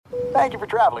Thank you for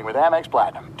traveling with Amex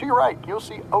Platinum. To your right, you'll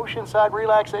see oceanside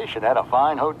relaxation at a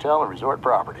fine hotel and resort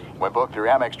property. When booked through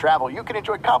Amex Travel, you can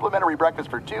enjoy complimentary breakfast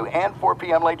for 2 and 4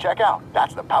 p.m. late checkout.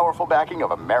 That's the powerful backing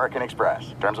of American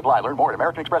Express. Terms apply. Learn more at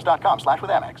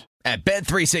americanexpress.com/withAmex. At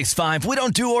Bet365, we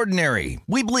don't do ordinary.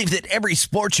 We believe that every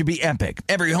sport should be epic.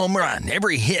 Every home run,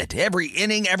 every hit, every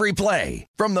inning, every play.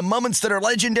 From the moments that are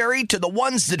legendary to the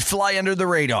ones that fly under the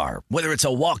radar. Whether it's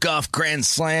a walk-off grand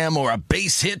slam or a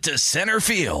base hit to center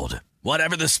field.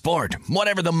 Whatever the sport,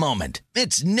 whatever the moment.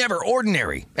 It's never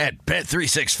ordinary at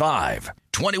Bet365.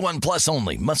 21 plus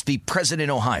only. Must be present in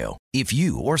Ohio. If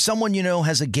you or someone you know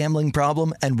has a gambling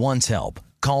problem and wants help,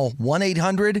 call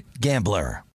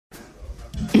 1-800-GAMBLER.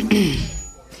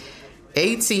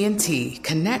 AT&T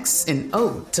connects an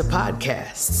ode to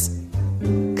podcasts.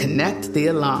 Connect the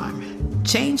alarm.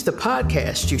 Change the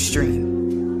podcast you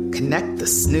stream. Connect the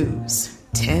snooze.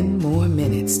 10 more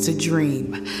minutes to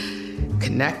dream.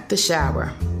 Connect the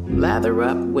shower. Lather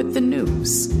up with the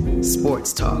news.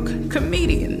 Sports talk,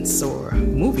 comedians, or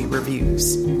movie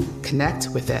reviews. Connect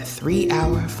with that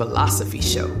 3-hour philosophy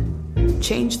show.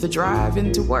 Change the drive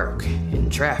into work in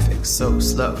traffic so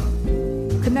slow.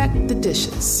 Connect the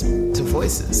dishes to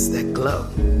voices that glow.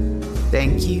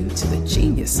 Thank you to the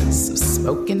geniuses of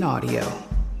spoken audio.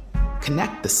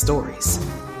 Connect the stories.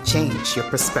 Change your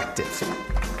perspective.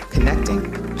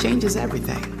 Connecting changes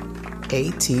everything.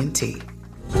 AT&T.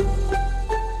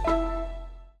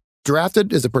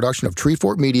 Drafted is a production of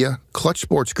Treefort Media, Clutch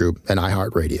Sports Group, and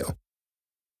iHeartRadio.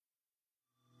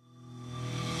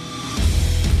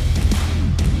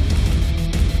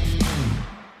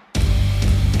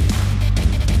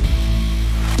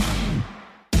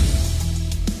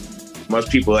 Most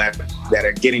people that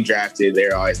are getting drafted,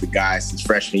 they're always the guys since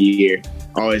freshman year,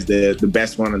 always the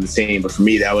best one on the team. But for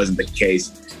me, that wasn't the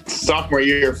case. Sophomore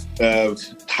year of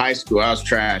high school, I was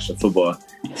trash at football.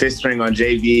 Fifth string on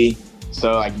JV.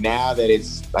 So like now that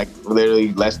it's like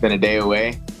literally less than a day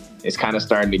away, it's kind of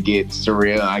starting to get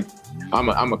surreal.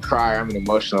 I'm a crier. I'm an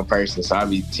emotional person. So I'll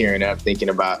be tearing up thinking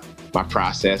about my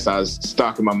process. I was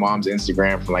stalking my mom's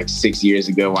Instagram from like 6 years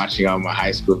ago, watching all my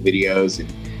high school videos and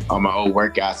all my old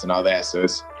workouts and all that. So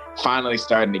it's finally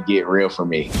starting to get real for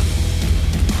me.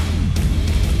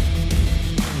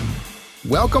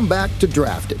 Welcome back to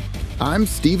Drafted. I'm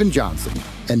Steven Johnson,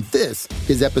 and this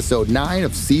is episode 9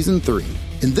 of season 3.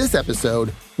 In this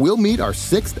episode, we'll meet our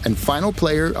 6th and final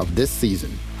player of this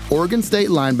season, Oregon State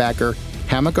linebacker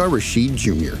Hamaka Rashid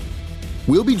Jr.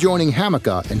 We'll be joining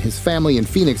Hamaka and his family in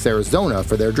Phoenix, Arizona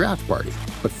for their draft party.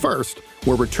 But first,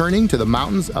 we're returning to the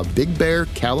mountains of Big Bear,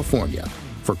 California,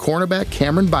 for cornerback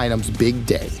Cameron Bynum's big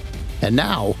day. And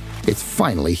now, it's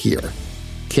finally here.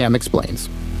 Cam explains.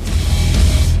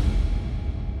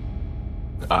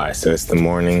 All right, so it's the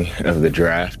morning of the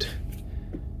draft.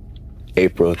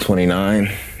 April 29,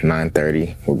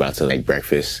 9:30. We're about to make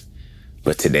breakfast.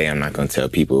 But today I'm not going to tell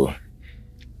people,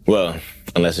 well,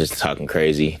 unless it's talking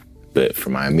crazy. But for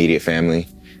my immediate family,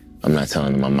 I'm not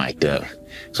telling them I'm mic'd up.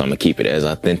 So I'm going to keep it as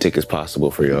authentic as possible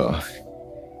for y'all.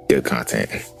 Good content.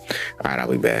 All right,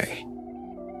 I'll be back.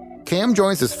 Cam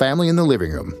joins his family in the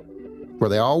living room, where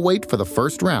they all wait for the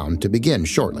first round to begin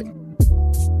shortly.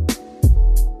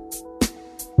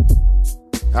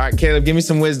 All right, Caleb, give me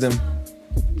some wisdom.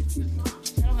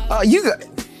 Oh,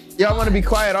 y'all want to be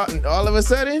quiet all of a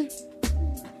sudden?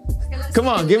 Come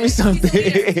on, give me something.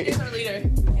 He's our leader.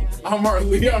 I'm our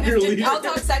leader. I'm your leader. I'll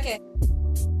talk second.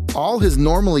 All his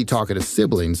normally talkative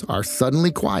siblings are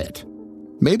suddenly quiet,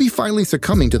 maybe finally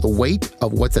succumbing to the weight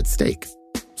of what's at stake.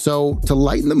 So, to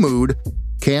lighten the mood,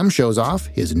 Cam shows off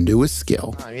his newest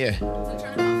skill. Yeah.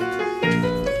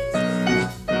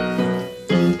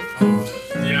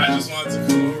 I just wanted to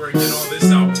come over and get all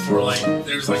this out before,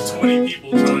 there's 20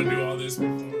 people trying to do all this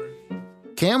before.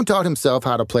 Cam taught himself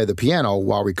how to play the piano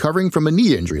while recovering from a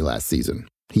knee injury last season.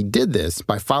 He did this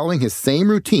by following his same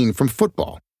routine from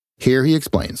football. Here he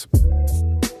explains.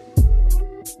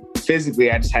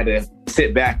 Physically, I just had to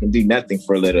sit back and do nothing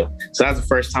for a little. So that was the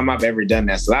first time I've ever done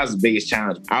that. So that was the biggest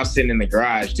challenge. I was sitting in the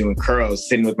garage doing curls,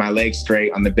 sitting with my legs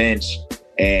straight on the bench,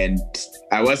 and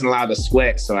I wasn't allowed to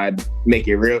sweat. So I'd make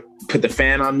it real, put the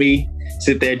fan on me,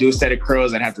 sit there, do a set of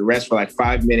curls. I'd have to rest for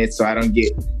 5 minutes so I don't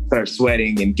start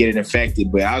sweating and get it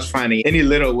infected. But I was finding any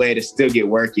little way to still get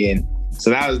work in. So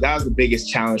that was the biggest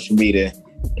challenge for me to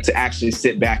actually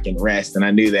sit back and rest. And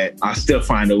I knew that I'll still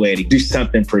find a way to do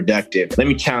something productive. Let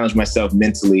me challenge myself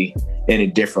mentally in a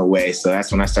different way. So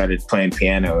that's when I started playing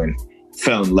piano and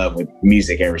fell in love with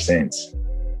music ever since.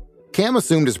 Cam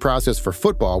assumed his process for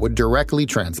football would directly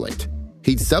translate.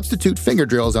 He'd substitute finger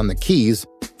drills on the keys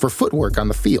for footwork on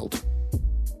the field.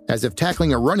 as if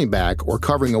tackling a running back or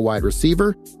covering a wide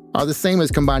receiver are the same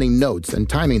as combining notes and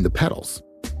timing the pedals.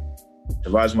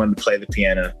 I've always wanted to play the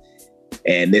piano,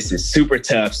 and this is super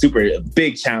tough, super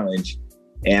big challenge.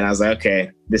 And I was like,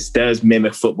 okay, this does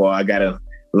mimic football. I got to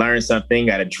learn something,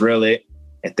 got to drill it,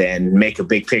 and then make a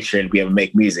big picture and be able to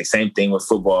make music. Same thing with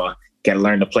football. Got to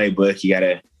learn the playbook. You got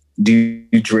to do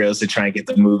drills to try and get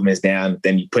the movements down.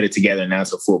 Then you put it together and now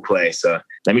it's a full play. So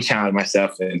let me challenge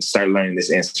myself and start learning this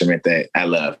instrument that I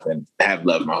love and have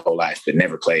loved my whole life, but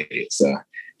never played it. So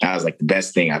that was like the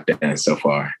best thing I've done so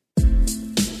far.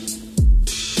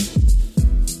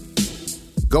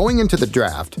 Going into the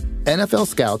draft, NFL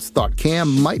scouts thought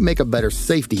Cam might make a better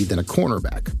safety than a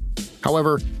cornerback.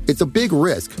 However, it's a big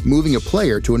risk moving a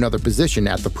player to another position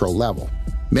at the pro level.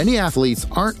 Many athletes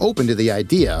aren't open to the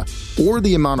idea or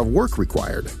the amount of work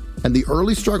required, and the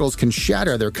early struggles can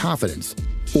shatter their confidence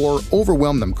or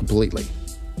overwhelm them completely.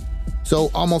 So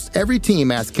almost every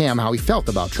team asked Cam how he felt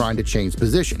about trying to change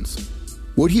positions.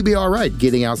 Would he be all right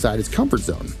getting outside his comfort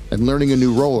zone and learning a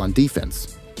new role on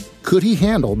defense? Could he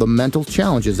handle the mental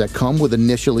challenges that come with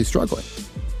initially struggling?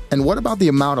 And what about the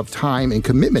amount of time and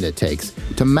commitment it takes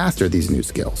to master these new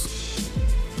skills?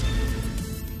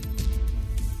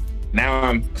 Now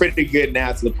I'm pretty good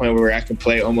now to the point where I can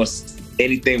play almost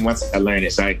anything once I learn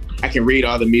it. So I can read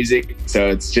all the music. So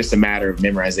it's just a matter of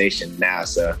memorization now.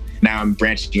 So now I'm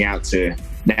branching out to,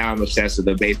 now I'm obsessed with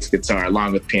the bass guitar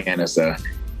along with piano. So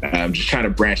I'm just trying to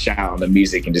branch out on the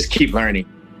music and just keep learning.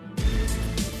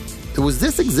 It was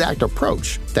this exact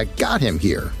approach that got him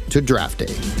here to draft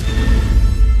day.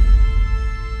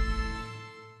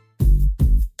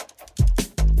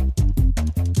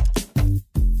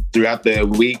 Throughout the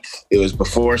week, it was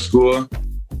before school,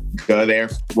 go there,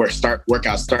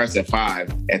 workout starts at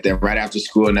 5. And then right after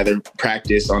school, another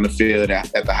practice on the field at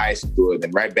the high school. And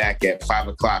then right back at 5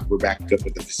 o'clock, we're back up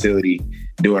at the facility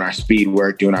doing our speed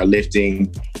work, doing our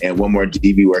lifting, and one more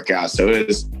DB workout. So it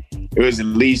was at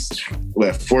least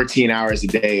 14 hours a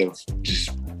day of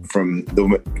just from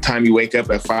the time you wake up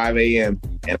at 5 a.m.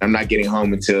 and I'm not getting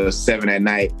home until 7 at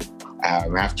night.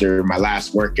 After my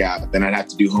last workout, then I'd have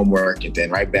to do homework and then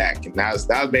right back. And that was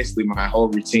basically my whole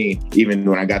routine. Even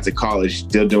when I got to college,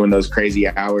 still doing those crazy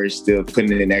hours, still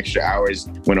putting in extra hours,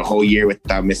 went a whole year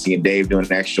without missing a day of doing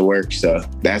extra work. So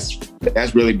that's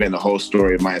really been the whole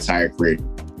story of my entire career.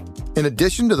 In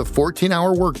addition to the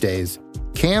 14-hour workdays,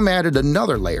 Cam added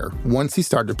another layer once he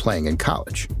started playing in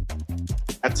college.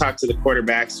 I talked to the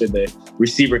quarterbacks or the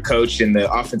receiver coach and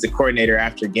the offensive coordinator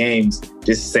after games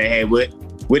just to say, hey,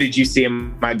 what did you see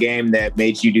in my game that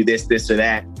made you do this, or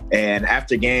that? And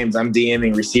after games, I'm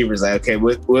DMing receivers like, okay,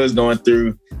 what was going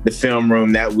through the film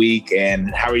room that week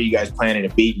and how are you guys planning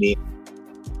to beat me?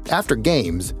 After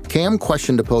games, Cam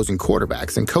questioned opposing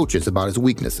quarterbacks and coaches about his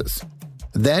weaknesses.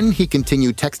 Then he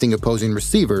continued texting opposing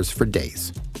receivers for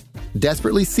days,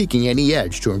 desperately seeking any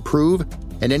edge to improve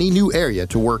and any new area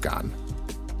to work on.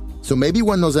 So maybe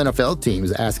when those NFL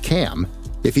teams asked Cam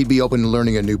if he'd be open to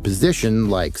learning a new position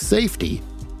like safety,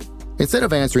 instead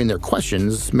of answering their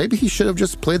questions, maybe he should have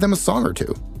just played them a song or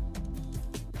two.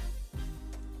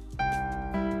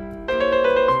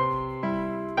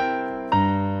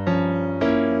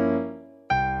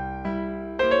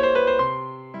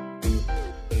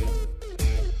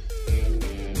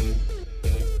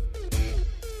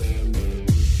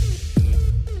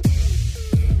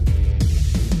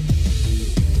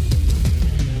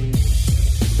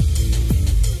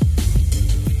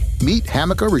 Meet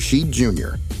Hamaka Rashid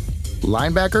Jr.,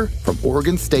 linebacker from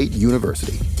Oregon State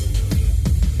University.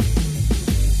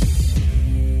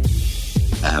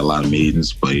 I had a lot of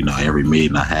meetings, but every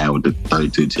meeting I had with the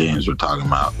 32 teams were talking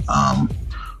about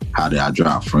how did I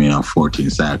drop from 14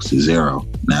 sacks to 0.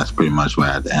 And that's pretty much what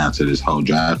I had to answer this whole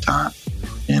drive time.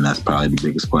 And that's probably the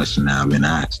biggest question that I've been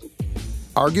asked.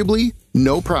 Arguably,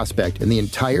 no prospect in the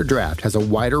entire draft has a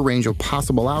wider range of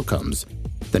possible outcomes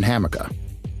than Hamaka.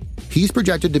 He's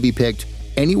projected to be picked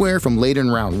anywhere from late in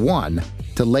round 1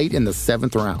 to late in the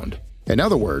 7th round. In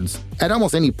other words, at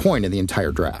almost any point in the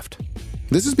entire draft.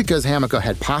 This is because Hamaka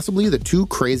had possibly the 2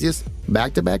 craziest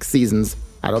back-to-back seasons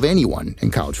out of anyone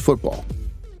in college football.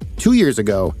 2 years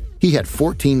ago, he had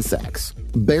 14 sacks,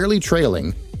 barely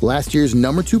trailing last year's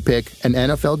number 2 pick and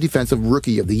NFL Defensive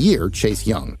Rookie of the Year, Chase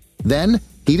Young. Then,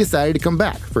 he decided to come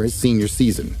back for his senior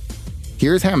season.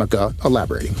 Here's Hamaka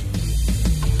elaborating.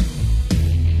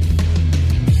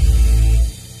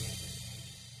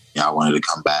 I wanted to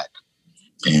come back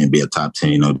and be a top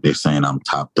 10. They're saying I'm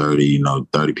top 30.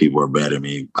 30 people are better than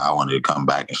me. I wanted to come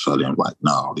back and show them, like,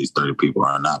 no, these 30 people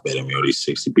are not better than me, or these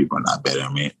 60 people are not better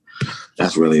than me.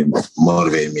 That's really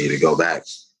motivated me to go back.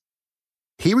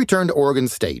 He returned to Oregon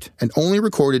State and only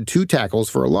recorded 2 tackles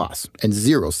for a loss and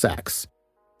 0 sacks.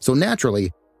 So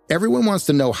naturally, everyone wants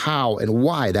to know how and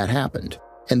why that happened.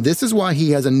 And this is why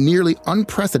he has a nearly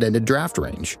unprecedented draft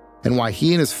range, and why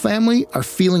he and his family are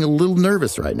feeling a little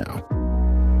nervous right now.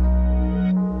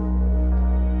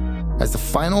 As the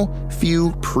final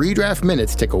few pre-draft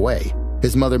minutes tick away,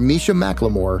 his mother, Misha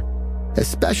McLemore,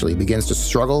 especially begins to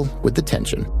struggle with the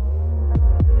tension.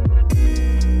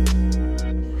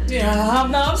 Yeah,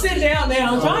 I'm sitting down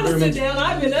now. I'm trying to sit down.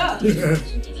 I've been up.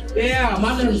 Yeah,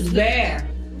 my nerves is bad.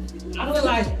 I feel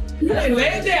like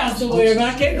lay down somewhere, but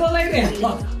I can't go lay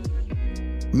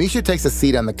down. Misha takes a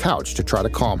seat on the couch to try to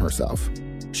calm herself.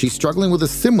 She's struggling with a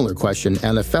similar question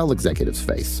NFL executives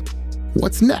face.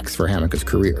 What's next for Hammock's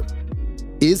career?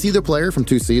 Is he the player from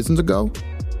 2 seasons ago?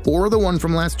 Or the one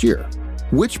from last year?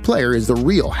 Which player is the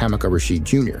real Hamaka Rashid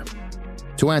Jr.?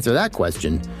 To answer that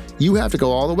question, you have to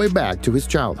go all the way back to his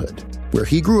childhood, where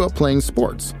he grew up playing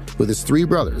sports with his 3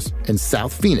 brothers in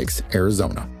South Phoenix,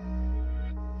 Arizona.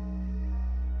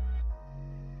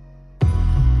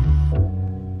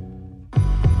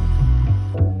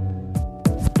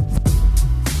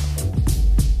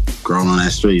 Growing on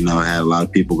that street, I had a lot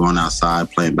of people going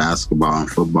outside playing basketball and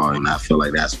football, and I feel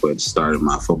like that's what started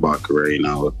my football career,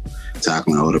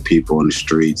 tackling older people in the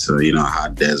streets, or,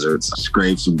 hot deserts,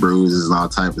 scrapes and bruises, all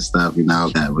type of stuff,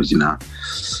 that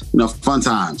was, fun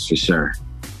times for sure.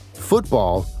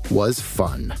 Football was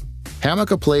fun.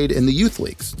 Hamaka played in the youth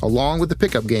leagues, along with the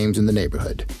pickup games in the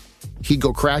neighborhood. He'd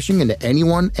go crashing into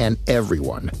anyone and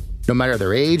everyone, no matter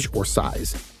their age or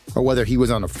size, or whether he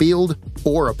was on a field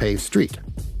or a paved street.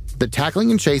 The tackling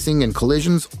and chasing and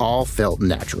collisions all felt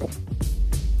natural.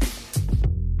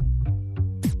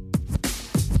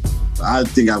 I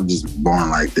think I'm just born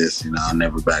like this, I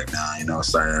never back down,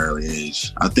 started at an early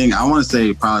age. I want to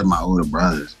say probably my older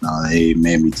brothers, they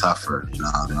made me tougher,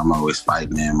 I'm always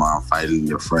fighting them, or I'm fighting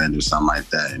your friend or something like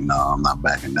that, I'm not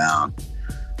backing down.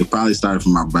 It probably started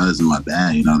from my brothers and my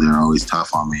dad, they're always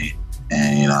tough on me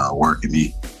and, working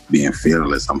me, being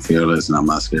fearless. I'm fearless and I'm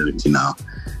not scared,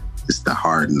 it's the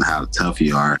heart and how tough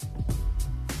you are.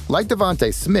 Like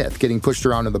Devontae Smith getting pushed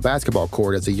around on the basketball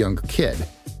court as a younger kid,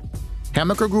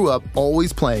 Hamaka grew up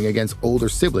always playing against older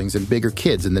siblings and bigger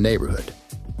kids in the neighborhood.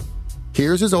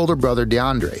 Here's his older brother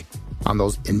DeAndre on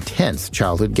those intense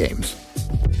childhood games.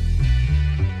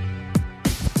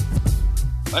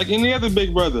 Like any other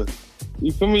big brother,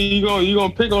 you feel me? You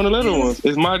gonna pick on the little ones.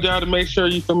 It's my job to make sure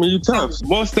you feel me. You tough.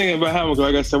 Most thing about Hamaka,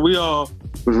 like I said, we all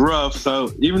was rough.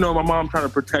 So even though my mom trying to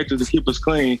protect us to keep us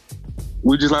clean,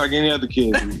 we just like any other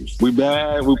kid. We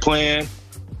bad. We playing.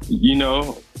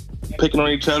 Picking on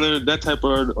each other, that type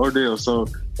of ordeal. So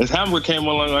as Hamaka came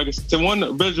along, like I said,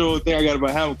 one visual thing I got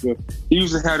about Hamaka, he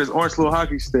used to have this orange little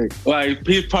hockey stick. Like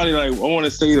he's probably like, I want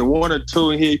to say either 1 or 2,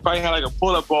 and he probably had like a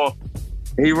pull-up on.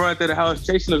 And he run through the house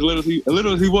chasing us,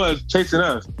 little as he was chasing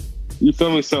us. You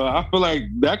feel me? So I feel like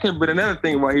that could have been another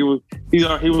thing why he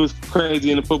was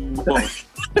crazy in the football.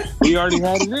 He already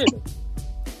had it in.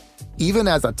 Even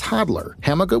as a toddler,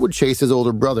 Hamaka would chase his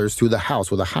older brothers through the house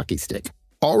with a hockey stick,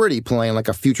 already playing like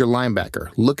a future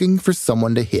linebacker, looking for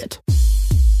someone to hit. I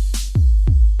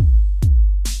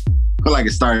feel like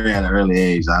it started at an early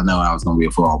age. I know I was going to be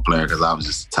a football player because I was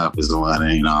just the toughest one.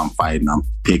 And, I'm fighting, I'm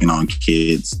picking on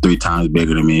kids 3 times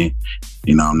bigger than me.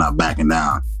 I'm not backing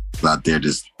down. Out there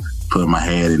just putting my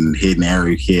head and hitting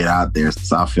every kid out there.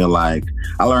 So I feel like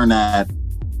I learned that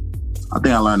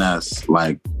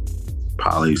like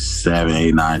probably 7,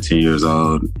 8, 9, 10 years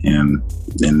old. And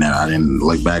then I didn't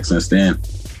look back since then.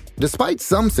 Despite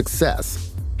some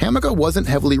success, Hamaka wasn't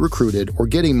heavily recruited or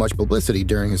getting much publicity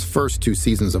during his first 2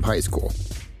 seasons of high school.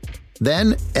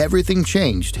 Then everything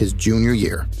changed his junior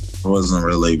year. I wasn't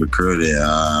really recruited.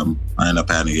 I ended up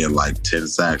having to get like 10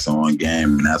 sacks in one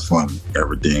game, and that's when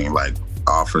everything, like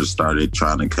offers started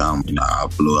trying to come. I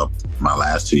blew up my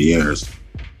last 2 years,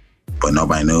 but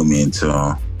nobody knew me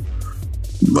until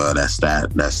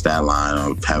that stat line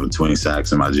of having 20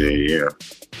 sacks in my junior year.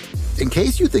 In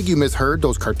case you think you misheard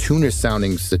those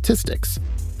cartoonish-sounding statistics,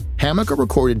 Hamaka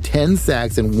recorded 10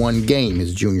 sacks in 1 game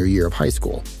his junior year of high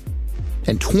school,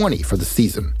 and 20 for the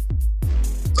season.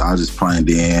 I was just playing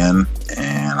DN,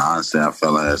 and honestly, I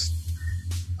felt as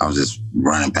I was just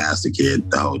running past the kid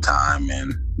the whole time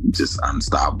and just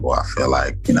unstoppable. I feel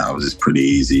like, it was just pretty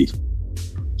easy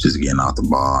just getting off the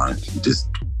ball. And just,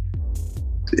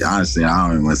 honestly, I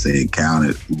don't even want to say it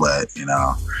counted, but,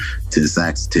 10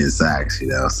 sacks is 10 sacks,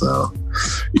 so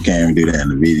you can't even do that in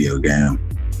the video game.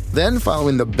 Then,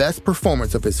 following the best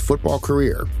performance of his football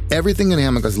career, everything in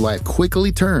Hamaka's life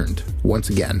quickly turned once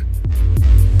again.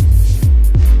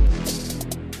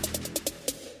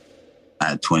 I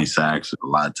had 20 sacks, a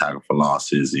lot of tackle for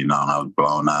losses, and I was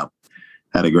blown up.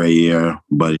 Had a great year,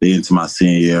 but into my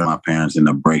senior year, my parents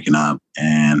ended up breaking up,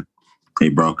 and they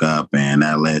broke up, and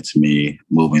that led to me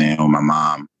moving in with my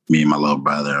mom, me and my little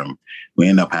brother. We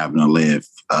ended up having to live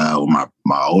with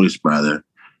my oldest brother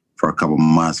for a couple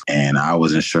months, and I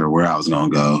wasn't sure where I was going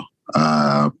to go.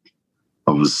 I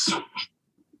was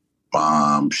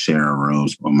sharing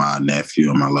rooms with my nephew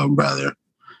and my little brother.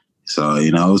 So,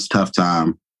 it was a tough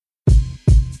time.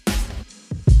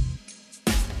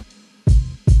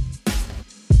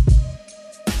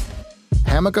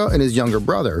 Hamaka and his younger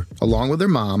brother, along with their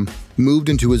mom, moved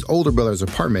into his older brother's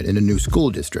apartment in a new school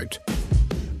district.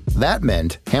 That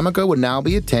meant Hamaka would now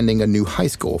be attending a new high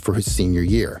school for his senior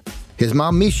year. His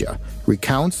mom, Misha,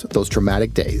 recounts those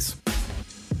traumatic days.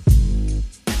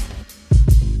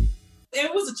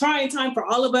 It was a trying time for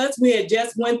all of us. We had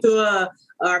just went through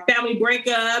our family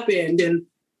breakup, and then,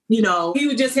 he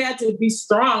just had to be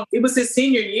strong. It was his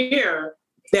senior year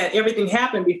that everything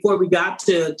happened before we got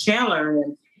to Chandler,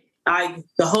 and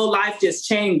the whole life just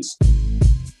changed.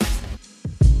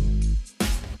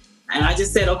 And I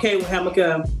just said, okay, well,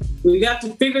 Hamaka, we got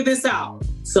to figure this out.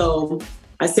 So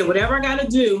I said, whatever I got to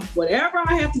do, whatever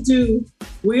I have to do,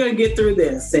 we're going to get through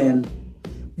this. And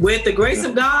with the grace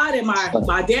of God, and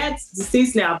my dad's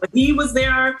deceased now, but he was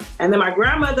there. And then my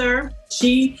grandmother,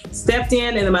 she stepped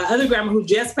in. And then my other grandma, who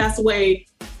just passed away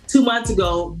 2 months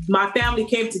ago, my family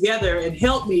came together and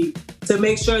helped me to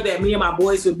make sure that me and my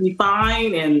boys would be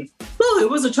fine. And it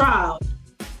was a trial.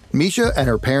 Misha and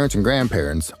her parents and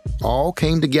grandparents all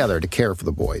came together to care for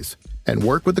the boys and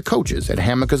worked with the coaches at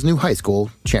Hamaka's new high school,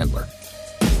 Chandler.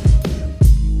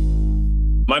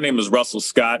 My name is Russell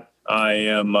Scott.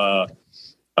 I'm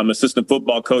assistant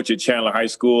football coach at Chandler High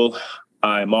School.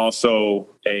 I'm also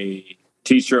a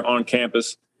teacher on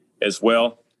campus as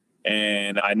well.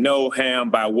 And I know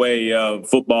Ham by way of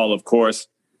football, of course.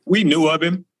 We knew of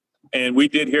him, and we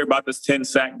did hear about this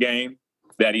 10-sack game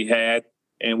that he had,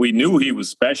 and we knew he was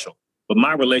special. But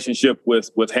my relationship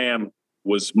with Ham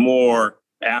was more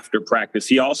after practice.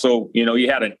 He also, he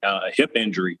had a hip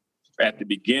injury at the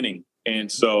beginning,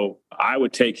 and so I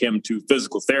would take him to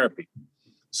physical therapy.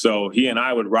 So he and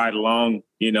I would ride along,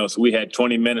 so we had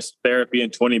 20 minutes therapy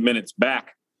and 20 minutes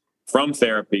back from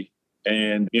therapy.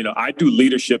 And, I do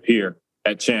leadership here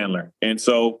at Chandler. And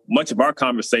so much of our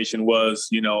conversation was,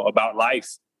 about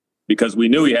life, because we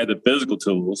knew he had the physical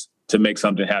tools to make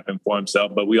something happen for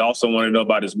himself. But we also want to know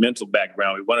about his mental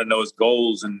background. We want to know his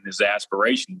goals and his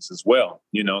aspirations as well.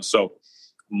 So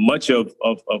much of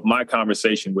my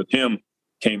conversation with him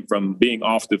came from being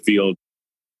off the field.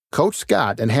 Coach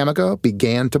Scott and Hamaka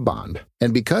began to bond.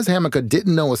 And because Hamaka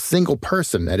didn't know a single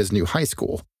person at his new high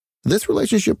school, this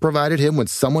relationship provided him with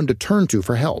someone to turn to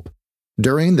for help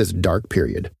during this dark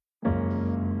period.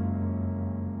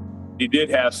 He did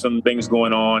have some things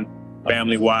going on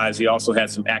family-wise. He also had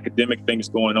some academic things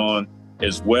going on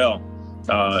as well.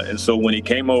 And so when he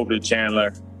came over to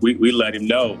Chandler, we let him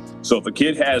know. So if a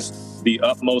kid has the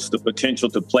utmost of potential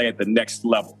to play at the next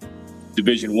level,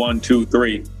 Division 1, 2,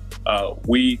 3,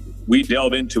 we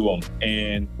delve into them,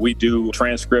 and we do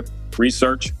transcript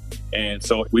research. And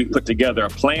so we put together a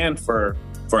plan for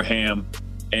Ham,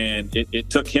 and it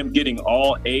took him getting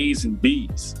all A's and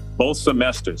B's both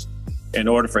semesters in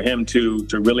order for him to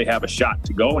really have a shot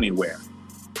to go anywhere.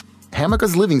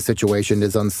 Hamaka's living situation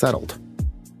is unsettled.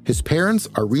 His parents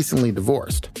are recently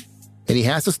divorced, and he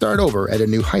has to start over at a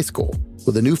new high school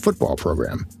with a new football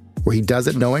program where he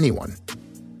doesn't know anyone.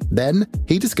 Then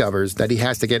he discovers that he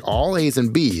has to get all A's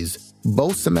and B's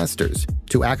both semesters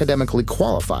to academically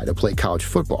qualify to play college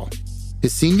football.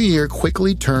 His senior year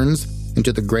quickly turns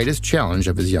into the greatest challenge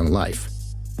of his young life,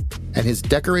 and his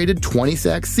decorated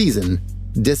 20-sack season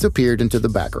disappeared into the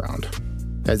background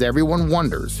as everyone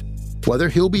wonders whether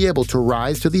he'll be able to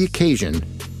rise to the occasion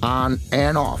on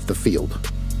and off the field.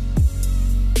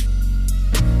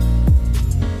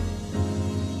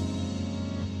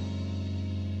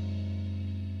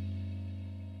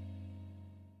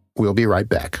 We'll be right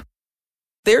back.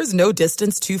 There's no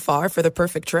distance too far for the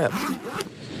perfect trip.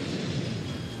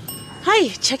 Hi,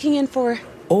 checking in for...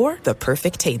 Or the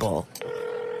perfect table.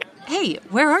 Hey,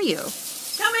 where are you?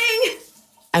 Coming!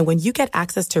 And when you get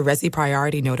access to Resi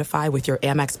Priority Notify with your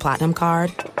Amex Platinum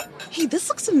card... Hey, this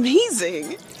looks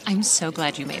amazing. I'm so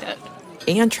glad you made it.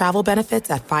 And travel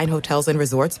benefits at fine hotels and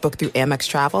resorts booked through Amex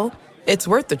Travel. It's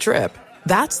worth the trip.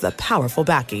 That's the powerful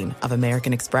backing of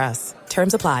American Express.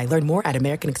 Terms apply. Learn more at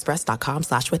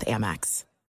americanexpress.com/withAmex.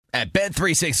 At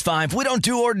Bet365, we don't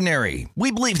do ordinary.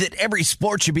 We believe that every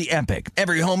sport should be epic.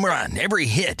 Every home run, every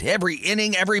hit, every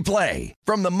inning, every play.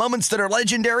 From the moments that are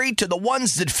legendary to the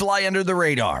ones that fly under the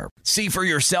radar. See for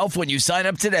yourself when you sign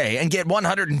up today and get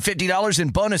 $150 in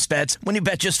bonus bets when you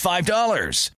bet just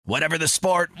 $5. Whatever the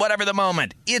sport, whatever the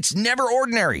moment, it's never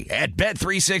ordinary at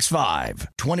Bet365.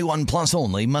 21 plus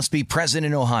only. Must be present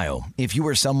in Ohio. If you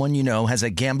or someone you know has a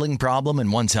gambling problem and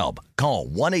wants help, call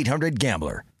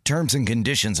 1-800-GAMBLER. Terms and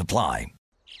conditions apply.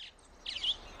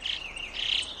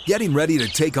 Getting ready to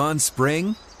take on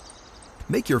spring?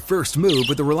 Make your first move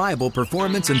with the reliable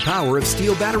performance and power of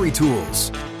Steel battery tools.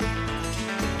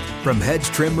 From hedge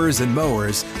trimmers and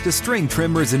mowers to string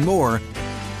trimmers and more,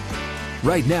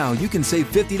 right now you can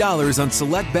save $50 on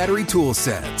select battery tool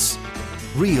sets.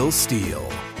 Real Steel.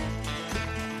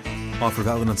 Offer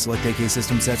valid on select AK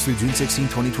system sets through June 16,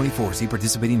 2024. See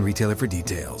participating retailer for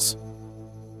details.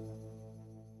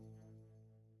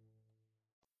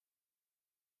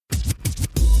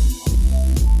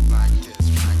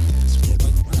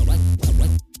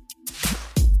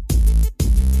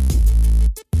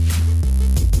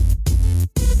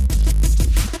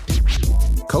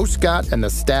 Coach Scott and the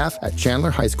staff at Chandler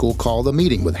High School called a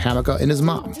meeting with Hamaka and his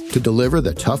mom to deliver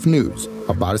the tough news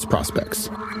about his prospects.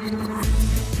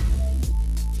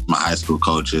 My high school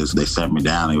coaches, they sent me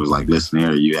down. He was like, listen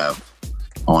here, I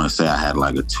want to say I had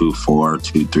like a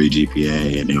 2.4, 2.3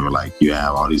 GPA. And they were like, you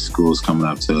have all these schools coming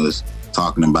up to us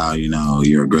talking about,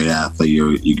 you're a great athlete,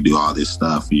 you can do all this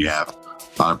stuff. You have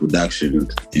a lot of production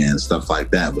and stuff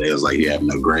like that. But it was like, you have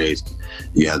no grades.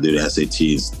 You have to do the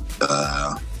SATs.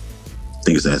 I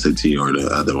think it's the SAT or the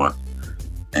other one.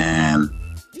 And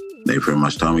they pretty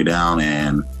much turned me down.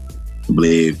 And I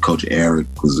believe Coach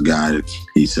Eric was the guy that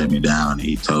he sent me down.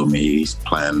 He told me he's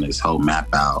planning this whole map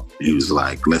out. He was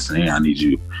like, listen here, I need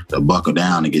you to buckle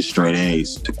down and get straight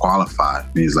A's to qualify.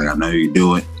 And he's like, I know you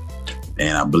do it.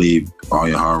 And I believe all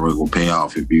your hard work will pay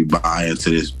off. If you buy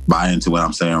into what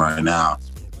I'm saying right now,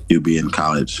 you'll be in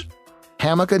college.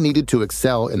 Hamaka needed to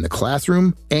excel in the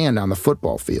classroom and on the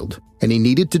football field, and he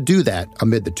needed to do that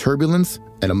amid the turbulence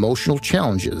and emotional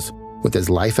challenges with his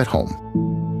life at home.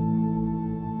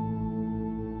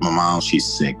 My mom, she's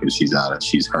sick and she's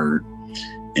hurt.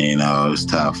 And, it's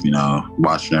tough,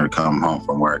 watching her come home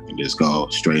from work and just go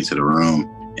straight to the room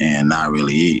and not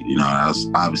really eat. That's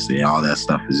obviously all that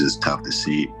stuff is just tough to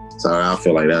see. So I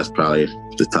feel like that's probably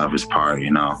the toughest part,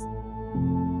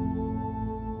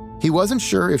 He wasn't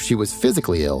sure if she was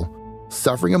physically ill,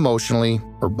 suffering emotionally,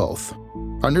 or both.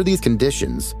 Under these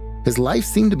conditions, his life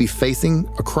seemed to be facing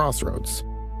a crossroads.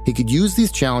 He could use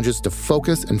these challenges to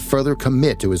focus and further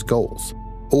commit to his goals,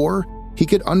 or he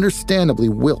could understandably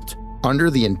wilt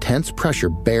under the intense pressure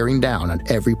bearing down on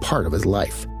every part of his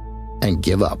life and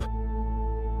give up.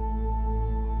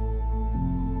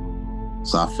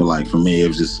 So I feel like for me, it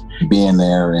was just being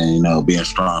there and, being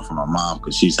strong for my mom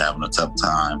because she's having a tough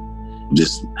time.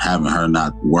 Just having her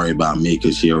not worry about me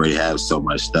because she already has so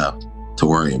much stuff to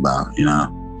worry about,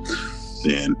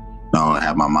 And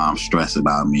have my mom stress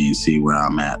about me and see where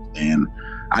I'm at. And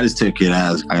I just took it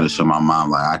as I got to show my mom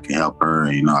like I can help her.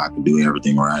 I can do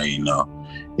everything right.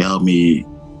 It helped me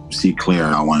see clear.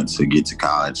 I wanted to get to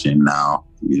college and now,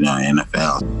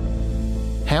 NFL.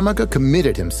 Hamaka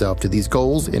committed himself to these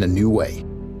goals in a new way,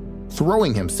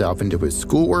 throwing himself into his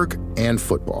schoolwork and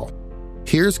football.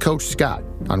 Here's Coach Scott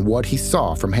on what he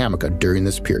saw from Hamaka during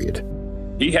this period.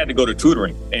 He had to go to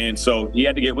tutoring. And so he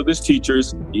had to get with his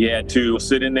teachers. He had to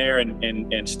sit in there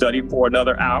and study for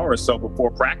another hour or so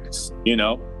before practice,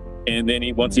 And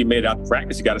then once he made it out to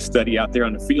practice, he got to study out there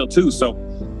on the field too. So,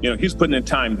 he's putting in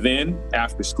time then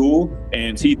after school.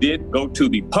 And he did go to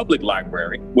the public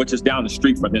library, which is down the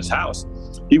street from his house.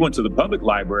 He went to the public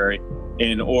library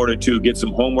in order to get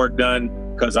some homework done,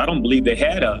 because I don't believe they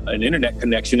had an internet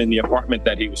connection in the apartment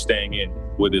that he was staying in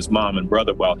with his mom and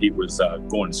brother while he was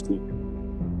going to school.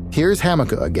 Here's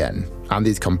Hamaka again on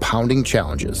these compounding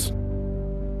challenges.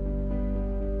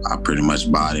 I pretty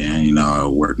much bought in, I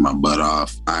worked my butt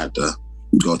off. I had to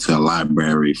go to a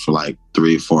library for like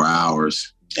 3-4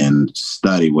 hours and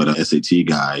study with an SAT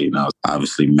guy.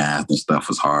 Obviously math and stuff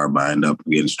was hard, but I ended up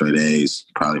getting straight A's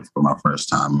probably for my first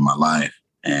time in my life.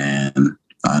 And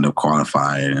I ended up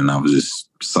qualifying, and I was just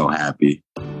so happy.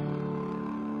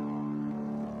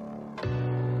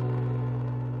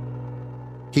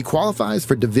 He qualifies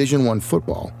for Division I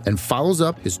football and follows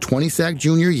up his 20-sack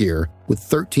junior year with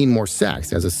 13 more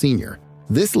sacks as a senior.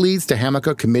 This leads to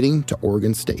Hamaka committing to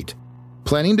Oregon State,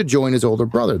 planning to join his older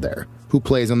brother there, who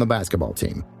plays on the basketball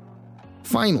team.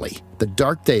 Finally, the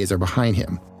dark days are behind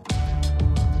him.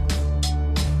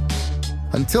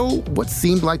 Until what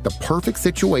seemed like the perfect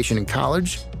situation in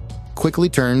college quickly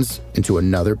turns into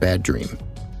another bad dream.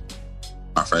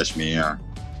 My freshman year,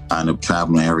 I ended up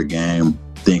traveling every game,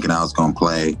 thinking I was going to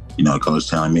play. Coach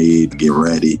telling me to get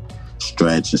ready,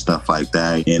 stretch and stuff like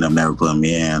that. He ended up never putting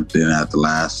me in. Then at the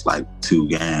last 2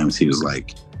 games, he was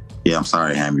like, yeah, I'm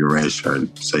sorry, Ham, you're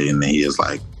redshirt. So then he was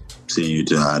like, sending you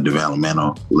to a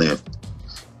developmental lift.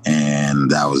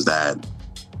 And that was that.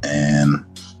 And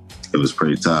it was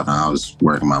pretty tough. And I was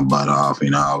working my butt off.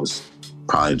 I was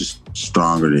probably just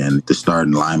stronger than the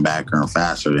starting linebacker and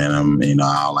faster than him.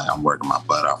 I'm working my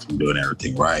butt off and doing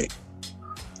everything right.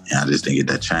 And I just didn't get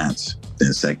that chance.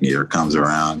 Then second year comes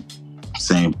around,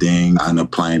 same thing. I ended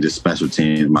up playing just special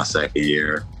teams my second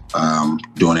year,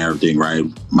 doing everything right.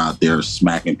 I'm out there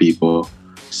smacking people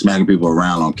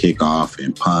around on kickoff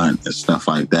and punt and stuff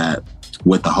like that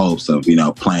with the hopes of,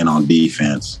 playing on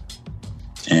defense.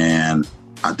 And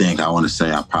I want to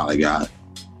say I probably got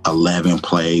 11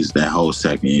 plays that whole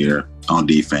second year on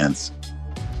defense.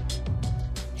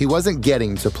 He wasn't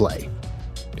getting to play,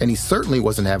 and he certainly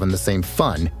wasn't having the same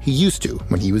fun he used to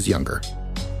when he was younger.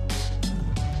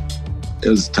 It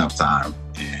was a tough time,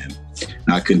 and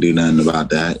I couldn't do nothing about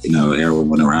that.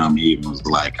 Everyone around me even was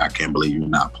like, I can't believe you're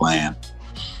not playing.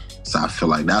 So I feel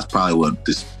like that's probably what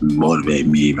just motivated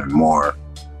me even more.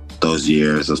 Those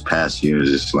past years,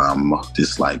 just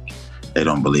like, they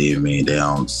don't believe me. They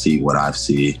don't see what I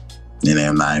see. And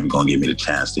they're not even going to give me the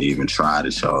chance to even try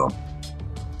to show them.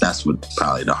 That's what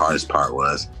probably the hardest part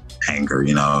was. Anger,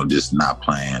 just not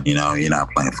playing. You're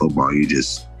not playing football. You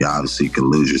obviously could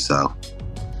lose yourself.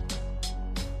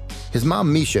 His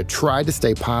mom, Misha, tried to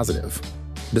stay positive,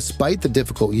 despite the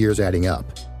difficult years adding up,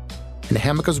 and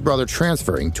Hamika's brother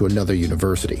transferring to another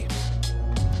university.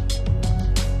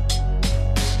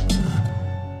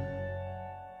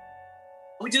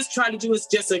 We just try to do is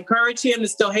just encourage him to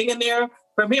still hang in there.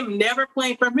 From him never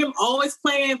playing, from him always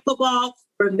playing football,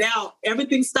 from now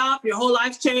everything stopped, your whole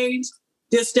life changed.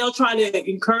 Just still trying to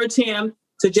encourage him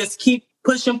to just keep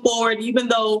pushing forward, even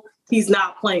though he's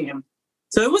not playing.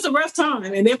 So it was a rough time.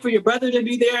 And then for your brother to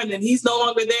be there and then he's no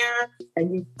longer there.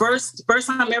 And you first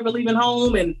time ever leaving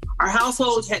home, and our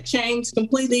household had changed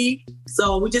completely.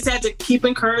 So we just had to keep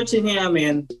encouraging him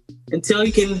and until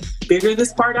he can figure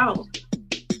this part out.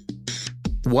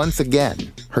 Once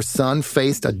again, her son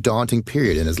faced a daunting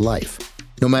period in his life.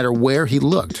 No matter where he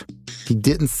looked, he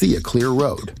didn't see a clear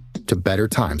road to better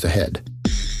times ahead.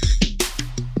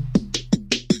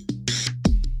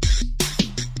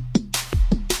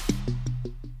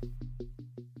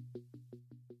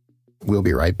 We'll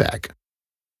be right back.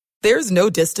 There's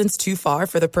no distance too far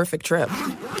for the perfect trip.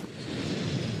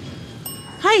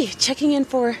 Hi, checking in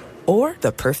for... Or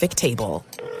the perfect table.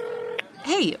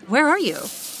 Hey, where are you?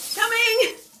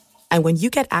 Coming! And when you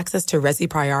get access to Resi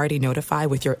Priority Notify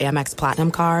with your Amex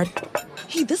Platinum card...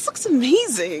 Hey, this looks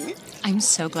amazing. I'm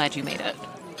so glad you made it.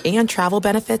 And travel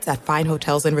benefits at fine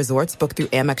hotels and resorts booked through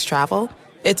Amex Travel,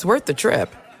 it's worth the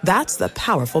trip. That's the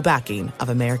powerful backing of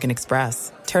American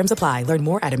Express. Terms apply. Learn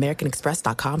more at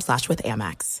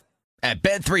americanexpress.com/withAmex. At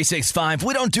Bet365,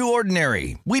 we don't do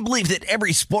ordinary. We believe that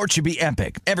every sport should be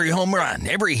epic. Every home run,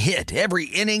 every hit, every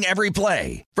inning, every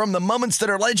play. From the moments that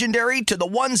are legendary to the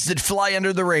ones that fly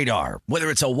under the radar. Whether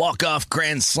it's a walk-off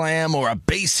grand slam or a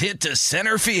base hit to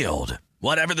center field.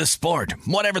 Whatever the sport,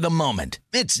 whatever the moment,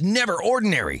 it's never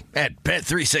ordinary at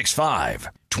Bet365.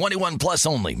 21 plus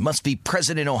only. Must be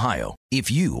present in Ohio. If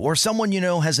you or someone you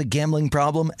know has a gambling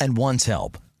problem and wants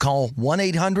help, call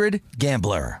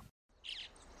 1-800-GAMBLER.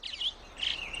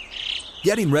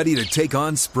 Getting ready to take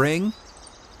on spring?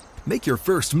 Make your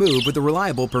first move with the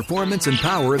reliable performance and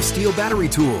power of Steel battery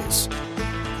tools.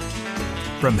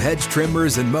 From hedge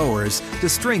trimmers and mowers to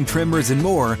string trimmers and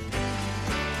more,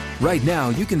 right now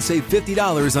you can save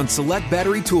 $50 on select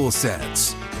battery tool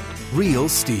sets. Real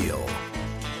Steel.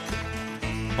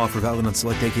 Offer valid on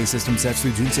select AK system sets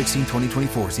through June 16,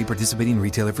 2024. See participating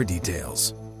retailer for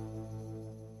details.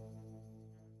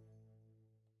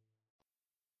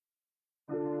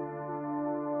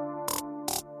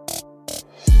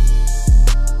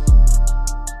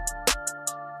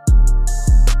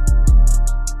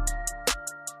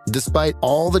 Despite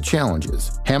all the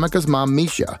challenges, Hamika's mom,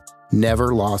 Misha,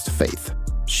 never lost faith.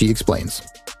 She explains.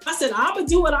 I said, I'm going to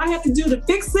do what I have to do to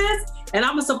fix this, and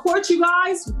I'm going to support you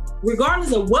guys,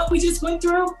 regardless of what we just went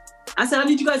through. I said, I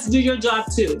need you guys to do your job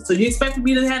too. So you expect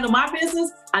me to handle my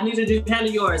business, I need to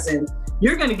handle yours, and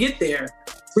you're going to get there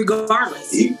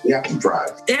regardless. You have to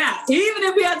drive. Yeah, even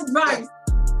if we have to drive.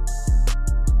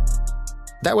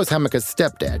 That was Hamika's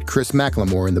stepdad, Chris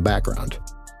McLemore, in the background,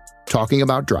 talking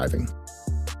about driving.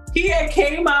 He had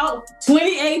came out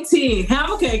 2018.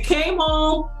 Hamilton came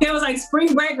home. It was like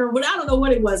spring break or what, I don't know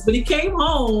what it was, but he came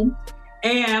home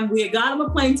and we had got him a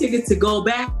plane ticket to go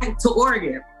back to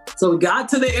Oregon. So we got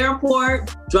to the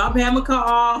airport, dropped Hamilton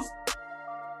off.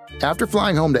 After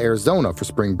flying home to Arizona for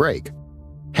spring break,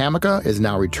 Hamilton is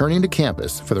now returning to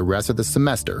campus for the rest of the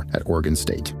semester at Oregon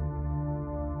State.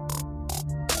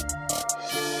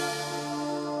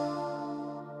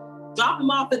 Drop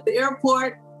him off at the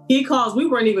airport. He calls. We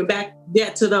weren't even back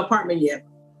yet to the apartment yet.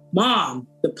 Mom,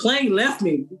 the plane left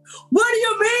me. What do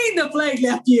you mean the plane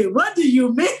left you? What do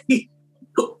you mean?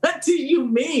 What do you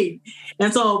mean?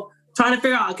 And so trying to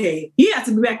figure out, okay, he has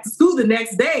to be back to school the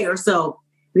next day or so.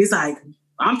 And he's like,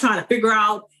 I'm trying to figure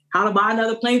out how to buy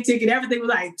another plane ticket. Everything was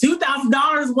like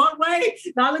 $2,000 one way.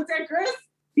 And I looked at Chris.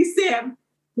 He said,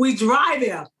 we drive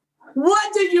him.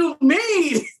 What do you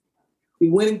mean? We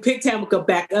went and picked Hamilton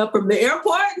back up from the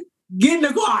airport. Get in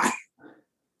the car.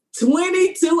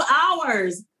 22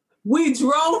 hours. We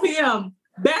drove him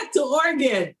back to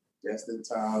Oregon. Just in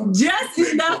time. Just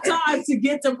enough time to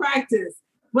get to practice.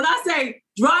 When I say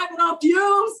driving on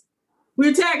fumes,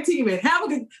 we're tag teaming.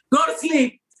 Hamilton, go to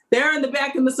sleep. They're in the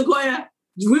back of the Sequoia.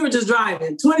 We were just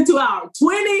driving. 22 hours.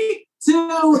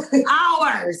 22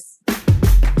 hours.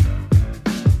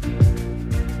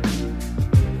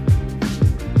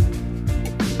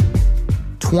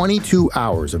 "22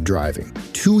 hours of driving,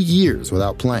 2 years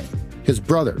without playing, his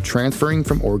brother transferring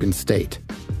from Oregon State.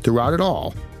 Throughout it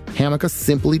all, Hamilton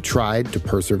simply tried to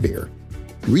persevere.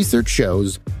 Research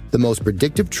shows the most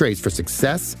predictive traits for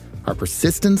success are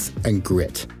persistence and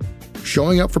grit.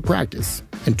 Showing up for practice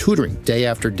and tutoring day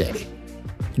after day.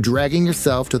 Dragging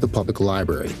yourself to the public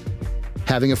library.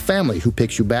 Having a family who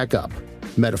picks you back up,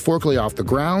 metaphorically off the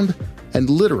ground and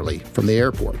literally from the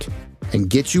airport, and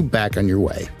gets you back on your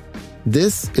way.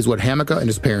 This is what Hamilton and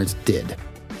his parents did.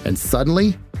 And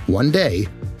suddenly, one day,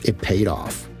 it paid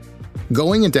off.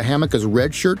 Going into Hamilton's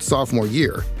redshirt sophomore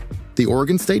year, the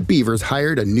Oregon State Beavers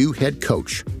hired a new head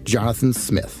coach, Jonathan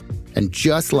Smith. And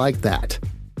just like that,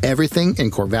 everything in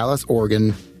Corvallis,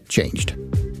 Oregon changed.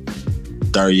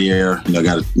 Third year,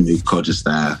 got a new coaching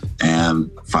staff and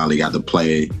finally got to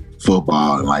play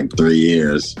football in like 3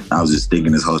 years. I was just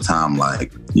thinking this whole time,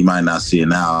 like, you might not see it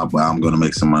now, but I'm going to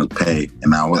make someone pay.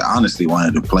 And I honestly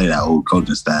wanted to play that old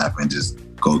coaching staff and just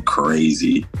go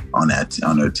crazy on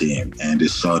their team and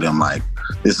just show them, like,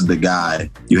 this is the guy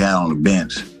you had on the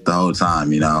bench the whole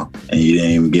time, and you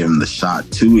didn't even give him the shot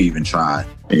to even try.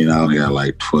 They got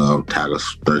like 13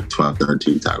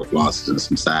 tackle losses and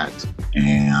some sacks.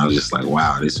 And I was just like,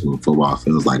 wow, this is what football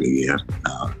feels like again.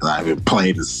 I haven't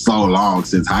played in so long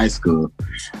since high school.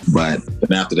 But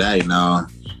after that,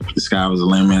 the sky was the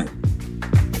limit.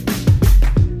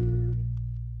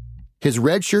 His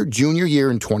redshirt junior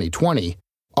year in 2020,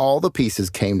 all the pieces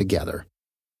came together.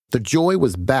 The joy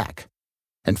was back,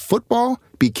 and football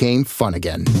became fun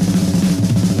again.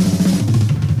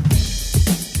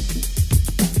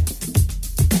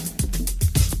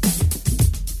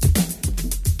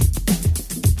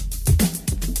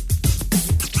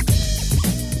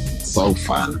 So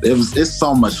fun. It's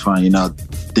so much fun,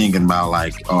 thinking about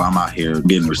like, oh, I'm out here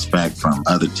getting respect from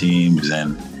other teams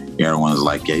and everyone's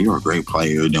like, yeah, you're a great player,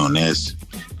 you're doing this.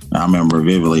 And I remember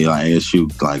vividly, like ASU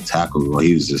tackle, where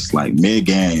he was just like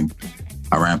mid-game,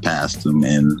 I ran past him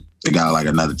and they got like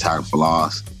another tackle for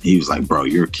loss. He was like, bro,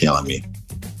 you're killing me.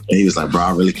 And he was like, bro,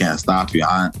 I really can't stop you.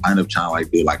 I ended up trying to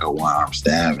like do like a one-arm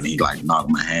stab and he like knocked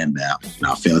my hand down and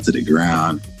I fell to the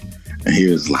ground. And he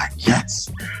was like, yes,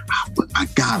 I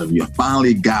got him. You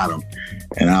finally got him.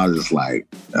 And I was just like,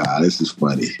 this is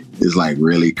funny. It's like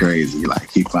really crazy.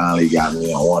 Like he finally got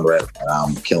me on one rep and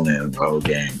I'm killing him the whole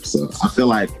game. So I feel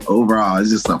like overall, it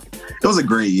was a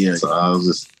great year. So I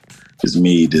was just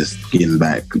me getting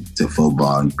back to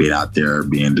football and being out there,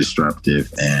 being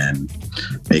disruptive and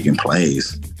making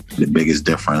plays. The biggest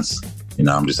difference,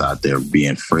 I'm just out there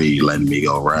being free, letting me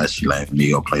go rush, letting me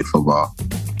go play football.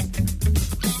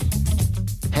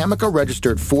 Hamilton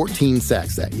registered 14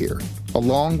 sacks that year,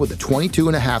 along with the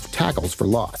 22.5 tackles for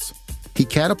loss. He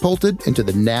catapulted into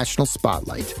the national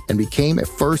spotlight and became a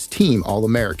first-team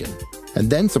All-American.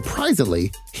 And then,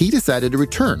 surprisingly, he decided to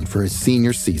return for his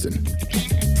senior season.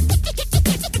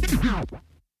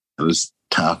 It was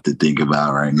tough to think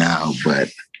about right now, but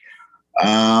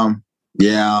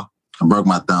yeah, I broke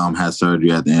my thumb, had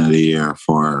surgery at the end of the year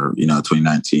for,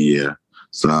 2019 year.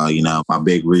 So, my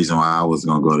big reason why I was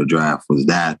going to go to draft was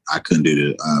that I couldn't do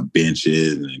the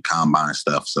benches and combine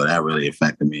stuff. So that really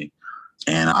affected me.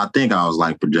 And I think I was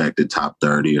like projected top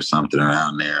 30 or something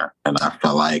around there. And I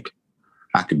felt like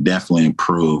I could definitely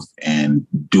improve and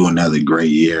do another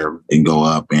great year and go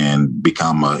up and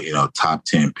become a, top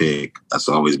 10 pick. That's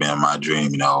always been my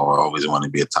dream, I always want to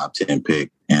be a top 10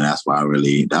 pick. And that's why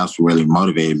that's really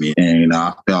motivated me. And,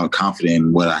 I felt confident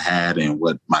in what I had and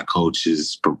what my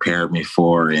coaches prepared me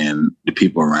for and the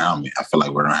people around me. I feel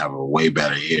like we're going to have a way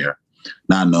better year.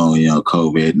 Not knowing,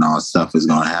 COVID and all that stuff is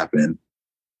going to happen.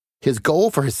 His goal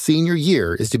for his senior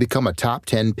year is to become a top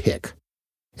 10 pick.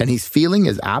 And he's feeling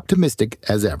as optimistic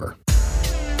as ever.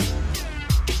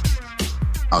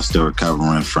 I was still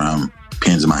recovering from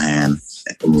pins in my hand,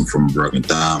 from a broken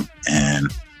thumb, and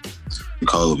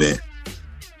COVID.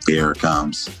 Here it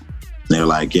comes. They're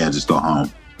like, yeah, just go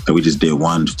home. And we just did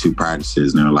 1 to 2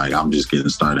 practices, and they're like, I'm just getting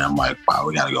started. I'm like, wow,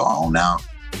 we got to go home now?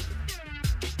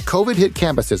 COVID hit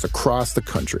campuses across the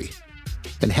country,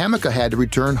 and Hamaka had to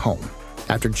return home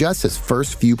after just his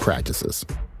first few practices.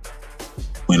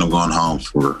 When I'm going home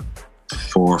for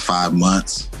 4 or 5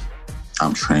 months,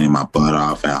 I'm training my butt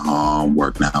off at home,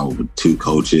 working out with 2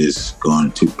 coaches,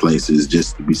 going to 2 places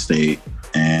just to be safe.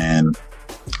 And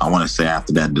I want to say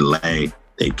after that delay,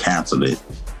 they canceled it.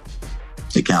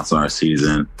 They canceled our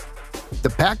season. The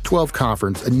Pac-12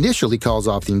 conference initially calls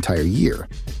off the entire year.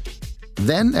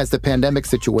 Then, as the pandemic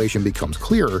situation becomes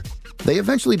clearer, they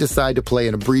eventually decide to play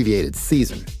an abbreviated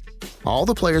season. All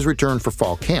the players return for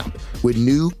fall camp with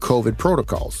new COVID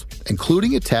protocols,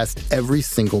 including a test every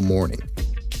single morning.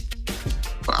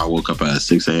 I woke up at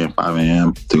 6 a.m., 5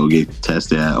 a.m. to go get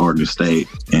tested at Oregon State.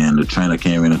 And the trainer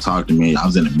came in and talked to me. I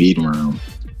was in the meeting room.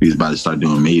 He was about to start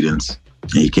doing meetings.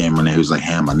 And he came in there. He was like,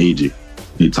 Ham, I need you.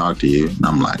 He talked to you. And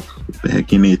I'm like, what the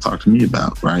heck you need to talk to me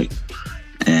about, right?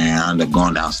 And I ended up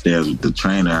going downstairs with the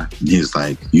trainer. And he was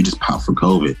like, you just popped for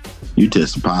COVID. You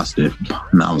tested positive.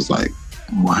 And I was like,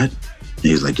 what? And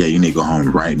he's like, yeah, you need to go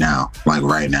home right now, like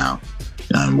right now.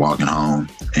 And I'm walking home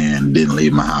and didn't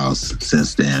leave my house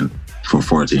since then for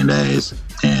 14 days.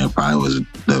 And it probably was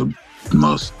the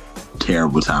most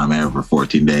terrible time ever,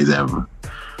 14 days ever.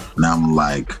 And I'm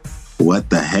like, what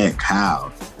the heck?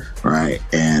 How? Right?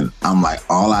 And I'm like,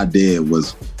 all I did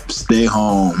was stay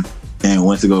home and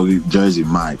went to go get Jersey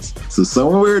Mike's. So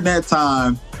somewhere in that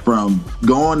time, from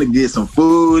going to get some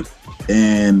food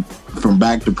and from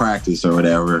back to practice or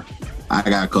whatever, I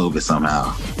got COVID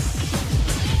somehow.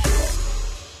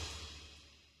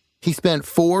 He spent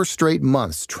 4 straight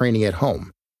months training at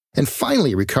home and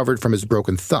finally recovered from his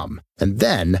broken thumb. And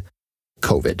then,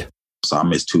 COVID. So I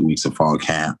missed 2 weeks of fall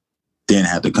camp. Then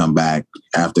had to come back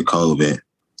after COVID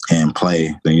and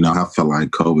play. Then, I felt like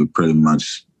COVID pretty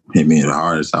much hit me the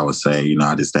hardest, I would say.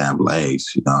 I just didn't have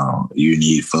legs. You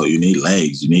need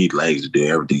legs. You need legs to do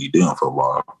everything you do in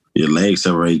football. Your legs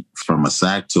separate from a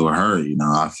sack to a hurry.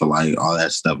 I feel like all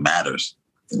that stuff matters.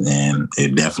 And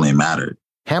it definitely mattered.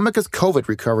 Hamaka's COVID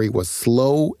recovery was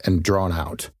slow and drawn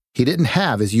out. He didn't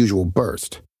have his usual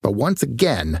burst, but once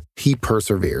again, he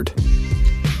persevered.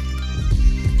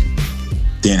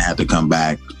 Then had to come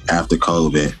back after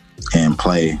COVID and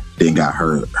play. Then got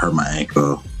hurt my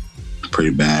ankle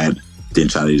pretty bad. Then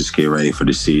try to just get ready for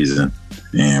the season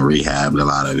and rehabbed a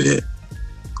lot of it.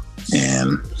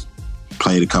 And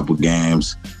played a couple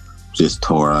games, just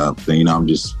tore up. And, I'm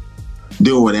just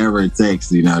doing whatever it takes,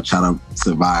 trying to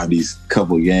survive these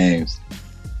couple games.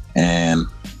 And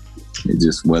it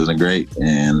just wasn't great.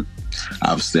 And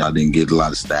obviously I didn't get a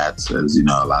lot of stats as,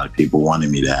 a lot of people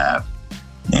wanted me to have.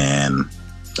 And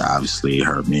obviously it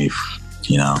hurt me,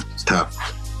 it's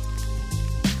tough.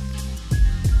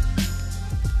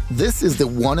 This is the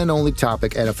one and only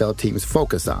topic NFL teams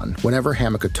focus on whenever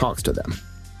Hamaka talks to them.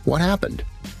 What happened?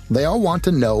 They all want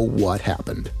to know what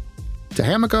happened. To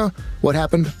Hamaka, what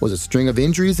happened was a string of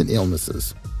injuries and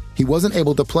illnesses. He wasn't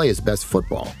able to play his best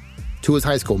football. To his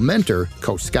high school mentor,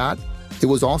 Coach Scott, it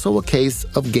was also a case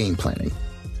of game planning.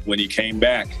 When he came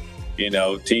back,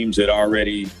 teams had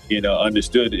already,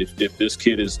 understood if this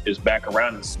kid is back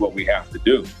around, this is what we have to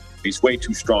do. He's way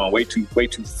too strong, way too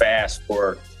fast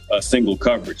for a single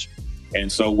coverage. And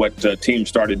so what teams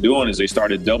started doing is they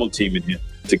started double teaming him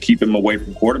to keep him away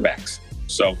from quarterbacks.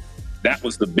 So that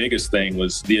was the biggest thing,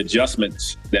 was the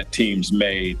adjustments that teams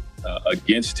made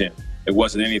against him. It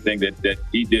wasn't anything that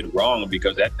he did wrong,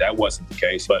 because that wasn't the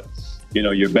case. But,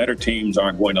 your better teams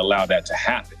aren't going to allow that to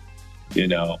happen.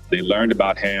 They learned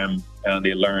about him and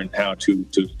they learned how to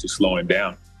slow him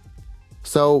down.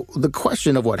 So the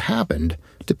question of what happened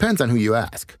depends on who you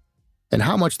ask and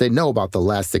how much they know about the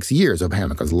last 6 years of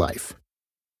Hamaka's life.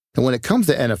 And when it comes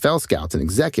to NFL scouts and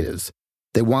executives,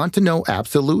 they want to know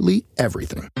absolutely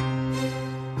everything.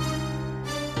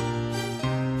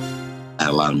 had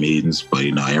a lot of meetings, but,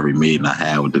 every meeting I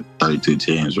had with the 32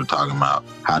 teams were talking about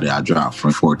how did I drop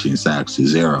from 14 sacks to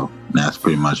 0. And that's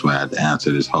pretty much what I had to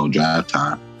answer this whole drive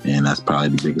time. And that's probably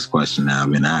the biggest question that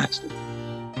I've been asked.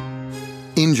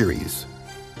 Injuries,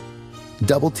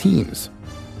 double teams,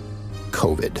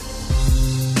 COVID.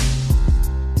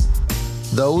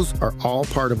 Those are all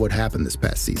part of what happened this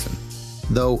past season.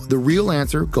 Though the real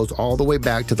answer goes all the way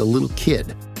back to the little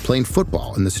kid playing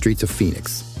football in the streets of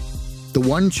Phoenix. The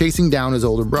one chasing down his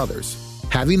older brothers,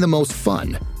 having the most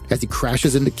fun as he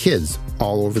crashes into kids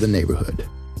all over the neighborhood.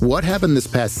 What happened this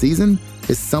past season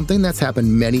is something that's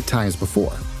happened many times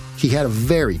before. He had a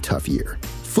very tough year.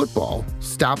 Football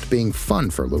stopped being fun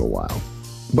for a little while.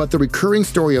 But the recurring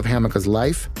story of Hamilka's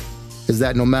life is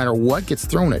that no matter what gets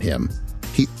thrown at him,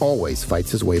 he always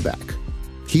fights his way back.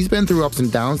 He's been through ups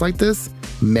and downs like this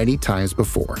many times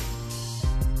before.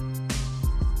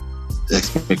 The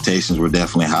expectations were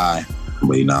definitely high,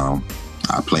 but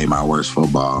I played my worst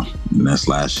football in this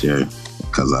last year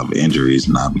because of injuries,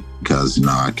 not because,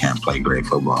 I can't play great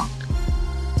football.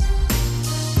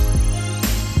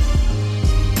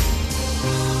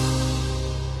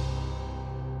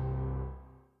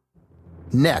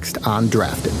 Next on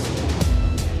Drafted.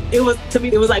 To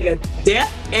me, it was like a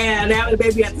death and having a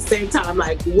baby at the same time.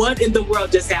 Like, what in the world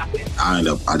just happened? I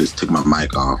just took my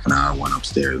mic off and I went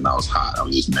upstairs and I was hot. I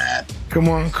was just mad. Come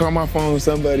on, call my phone,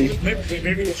 somebody.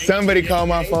 Somebody call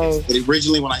my phone. But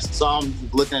originally, when I saw him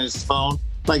looking at his phone,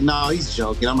 like, no, he's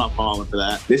joking. I'm not falling for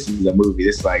that. This is a movie.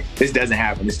 This doesn't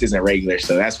happen. This isn't regular.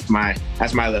 So that's my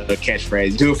little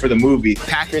catchphrase. Do it for the movie.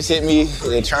 Packers hit me.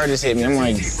 The Chargers hit me. I'm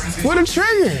like, what a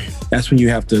trigger. That's when you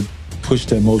have to push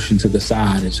the emotion to the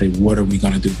side and say, what are we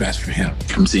going to do best for him?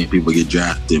 I'm seeing people get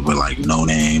drafted with no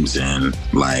names and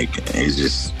it's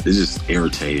just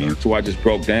irritating. So I just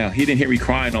broke down. He didn't hear me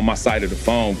crying on my side of the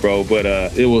phone, bro, but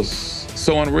it was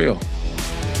so unreal.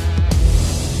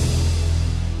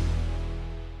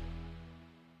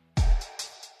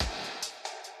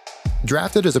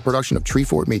 Drafted is a production of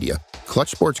Treefort Media, Clutch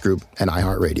Sports Group, and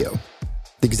iHeartRadio.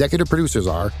 The executive producers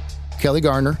are Kelly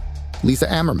Garner, Lisa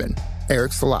Ammerman,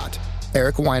 Eric Salat,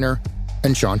 Eric Weiner,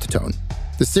 and Sean Tatone.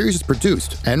 The series is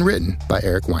produced and written by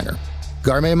Eric Weiner.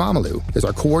 Garme Mamalu is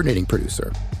our coordinating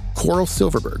producer. Coral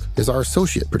Silverberg is our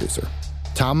associate producer.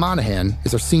 Tom Monahan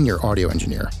is our senior audio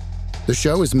engineer. The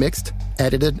show is mixed,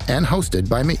 edited, and hosted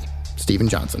by me, Steven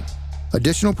Johnson.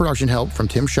 Additional production help from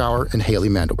Tim Schauer and Haley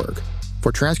Mandelberg.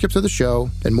 For transcripts of the show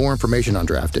and more information on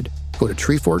Drafted, go to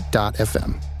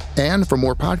treefort.fm. And for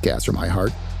more podcasts from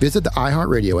iHeart, visit the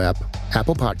iHeartRadio app,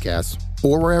 Apple Podcasts,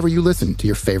 or wherever you listen to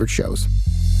your favorite shows.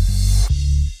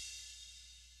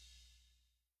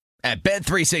 At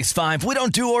Bet365, we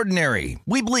don't do ordinary.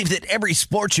 We believe that every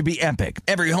sport should be epic.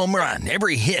 Every home run,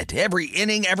 every hit, every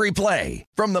inning, every play.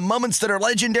 From the moments that are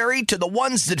legendary to the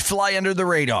ones that fly under the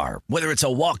radar. Whether it's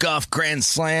a walk-off grand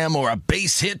slam or a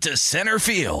base hit to center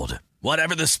field.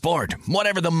 Whatever the sport,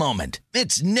 whatever the moment,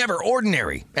 it's never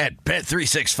ordinary at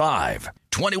Bet365.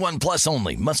 21 plus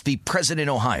only. Must be present in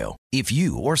Ohio. If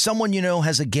you or someone you know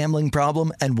has a gambling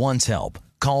problem and wants help,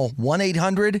 call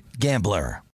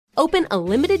 1-800-GAMBLER. Open a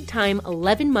limited-time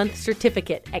 11-month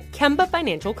certificate at Kemba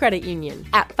Financial Credit Union.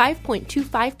 At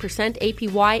 5.25%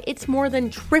 APY, it's more than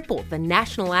triple the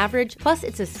national average, plus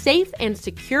it's a safe and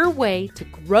secure way to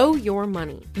grow your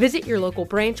money. Visit your local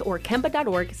branch or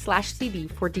kemba.org/CD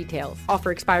for details.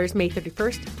 Offer expires May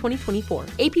 31st, 2024.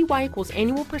 APY equals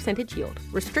annual percentage yield.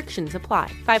 Restrictions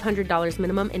apply. $500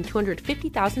 minimum and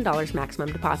 $250,000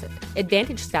 maximum deposit.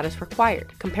 Advantage status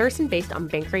required. Comparison based on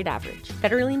bank rate average.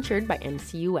 Federally insured by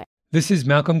NCUA. This is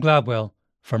Malcolm Gladwell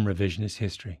from Revisionist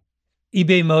History.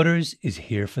 eBay Motors is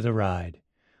here for the ride.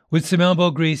 With some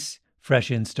elbow grease, fresh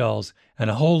installs, and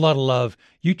a whole lot of love,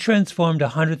 you transformed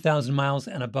 100,000 miles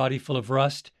and a body full of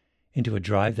rust into a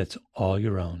drive that's all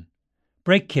your own.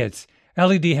 Brake kits,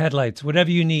 LED headlights, whatever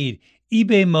you need,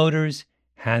 eBay Motors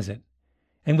has it.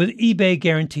 And with eBay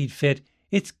Guaranteed Fit,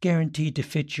 it's guaranteed to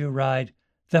fit your ride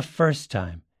the first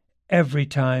time, every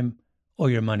time, or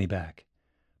your money back.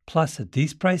 Plus, at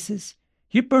these prices,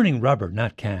 you're burning rubber,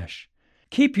 not cash.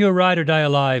 Keep your ride or die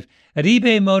alive at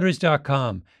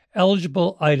ebaymotors.com.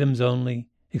 Eligible items only.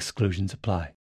 Exclusions apply.